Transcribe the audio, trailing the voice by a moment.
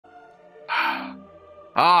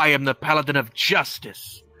I am the Paladin of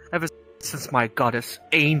Justice. Ever since my goddess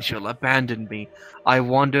Angel abandoned me, I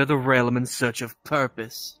wander the realm in search of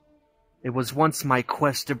purpose. It was once my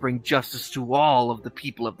quest to bring justice to all of the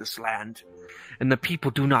people of this land. And the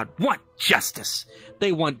people do not want justice.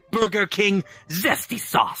 They want Burger King Zesty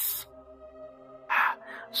sauce.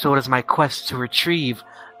 So it is my quest to retrieve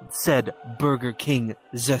said Burger King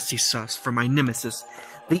Zesty sauce from my nemesis,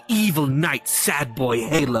 the evil knight Sad Boy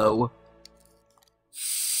Halo.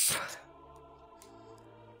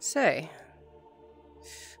 Say,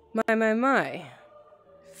 my.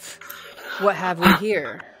 What have we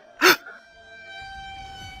here?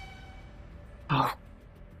 Oh.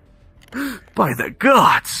 By the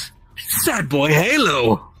gods! Sad Boy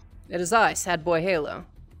Halo! It is I, Sad Boy Halo.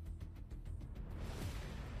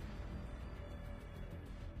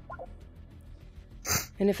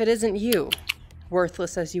 And if it isn't you,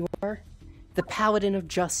 worthless as you are, the Paladin of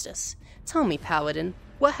Justice, tell me, Paladin,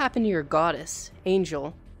 what happened to your goddess,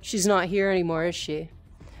 Angel? She's not here anymore, is she?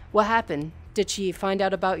 What happened? Did she find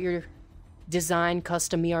out about your design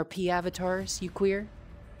custom ERP avatars, you queer?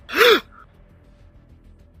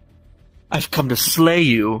 I've come to slay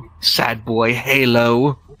you, Sad Boy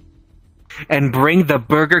Halo, and bring the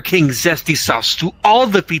Burger King Zesty sauce to all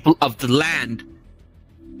the people of the land.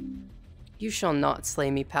 You shall not slay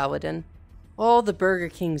me, Paladin. All the Burger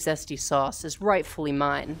King Zesty sauce is rightfully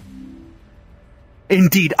mine.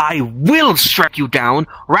 Indeed, I will strike you down,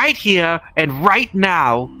 right here and right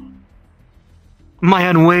now. My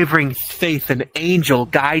unwavering faith in Angel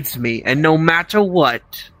guides me, and no matter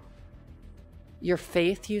what... Your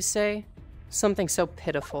faith, you say? Something so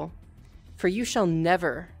pitiful. For you shall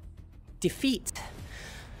never defeat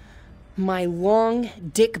my long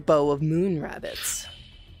dick bow of moon rabbits.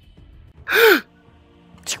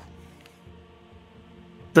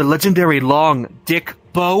 The legendary long dick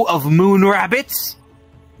bow of moon rabbits?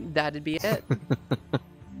 That'd be it.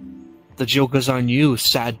 The joke is on you,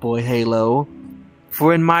 Sad Boy Halo.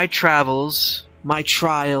 For in my travels, my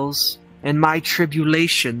trials, and my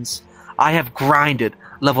tribulations, I have grinded,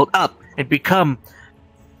 leveled up, and come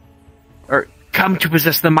to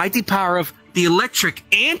possess the mighty power of the electric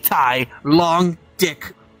anti-long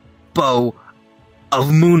dick bow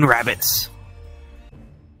of moon rabbits.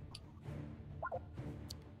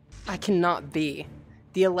 I cannot be.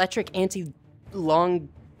 The electric anti-long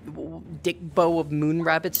dick bow of moon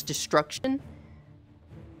rabbits' destruction?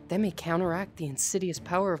 That may counteract the insidious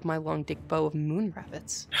power of my long dick bow of moon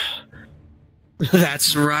rabbits.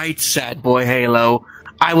 That's right, Sad Boy Halo.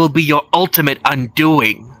 I will be your ultimate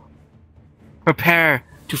undoing. Prepare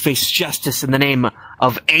to face justice in the name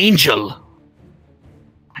of Angel.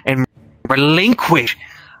 And relinquish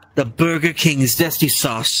the Burger King Zesty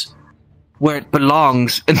sauce where it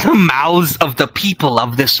belongs, in the mouths of the people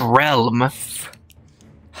of this realm.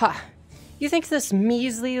 Ha! You think this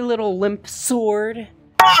measly little limp sword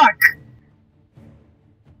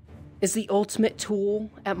is the ultimate tool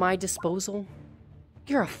at my disposal?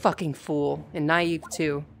 You're a fucking fool, and naive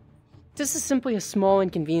too. This is simply a small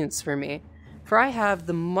inconvenience for me, for I have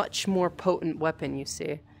the much more potent weapon, you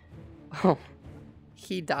see. Oh,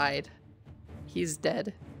 he died. He's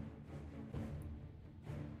dead.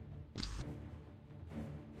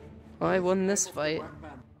 Well, I won this fight.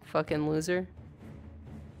 Fucking loser.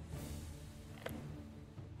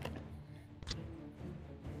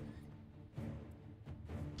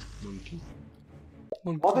 Monkey.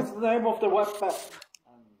 Monkey. What is the name of the weapon?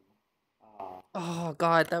 Oh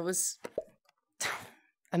god, that was...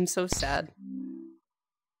 I'm so sad.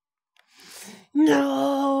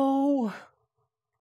 No!